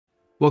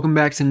Welcome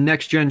back to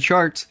NeXtGen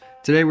Charts.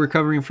 Today we're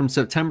covering from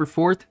September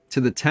 4th to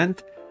the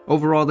 10th.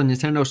 Overall, the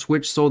Nintendo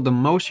Switch sold the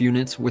most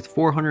units with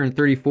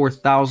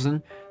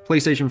 434,000,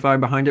 PlayStation 5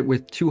 behind it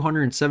with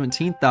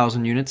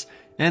 217,000 units,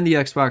 and the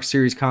Xbox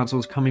Series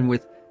consoles coming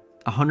with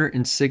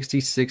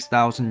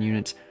 166,000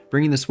 units,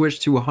 bringing the Switch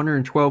to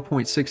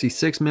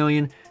 112.66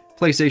 million,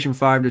 PlayStation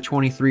 5 to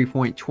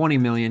 23.20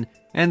 million,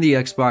 and the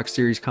Xbox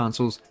Series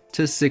consoles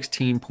to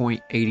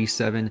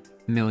 16.87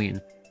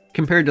 million.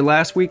 Compared to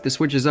last week, the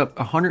Switch is up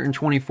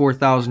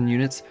 124,000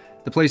 units,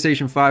 the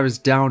PlayStation 5 is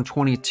down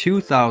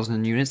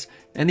 22,000 units,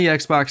 and the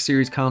Xbox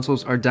Series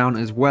consoles are down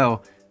as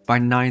well by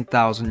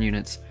 9,000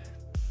 units.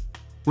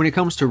 When it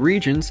comes to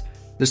regions,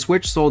 the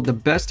Switch sold the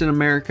best in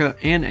America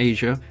and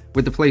Asia,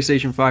 with the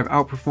PlayStation 5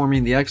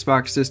 outperforming the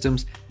Xbox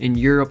systems in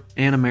Europe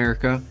and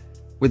America,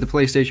 with the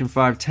PlayStation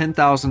 5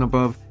 10,000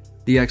 above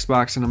the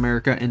Xbox in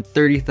America and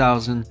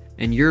 30,000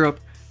 in Europe,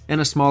 and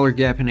a smaller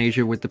gap in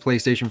Asia with the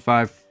PlayStation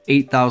 5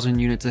 8,000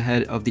 units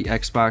ahead of the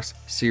Xbox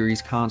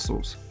Series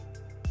consoles.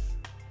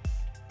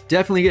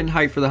 Definitely getting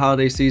hyped for the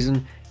holiday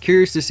season.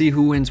 Curious to see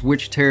who wins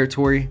which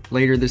territory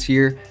later this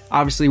year.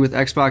 Obviously, with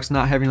Xbox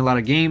not having a lot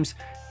of games,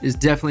 is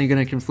definitely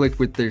going to conflict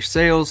with their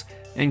sales.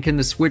 And can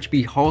the Switch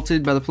be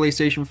halted by the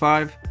PlayStation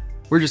 5?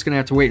 We're just going to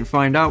have to wait and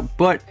find out.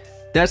 But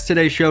that's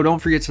today's show. Don't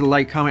forget to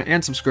like, comment,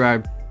 and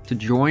subscribe to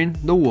join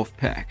the Wolf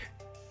Pack.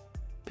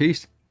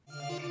 Peace.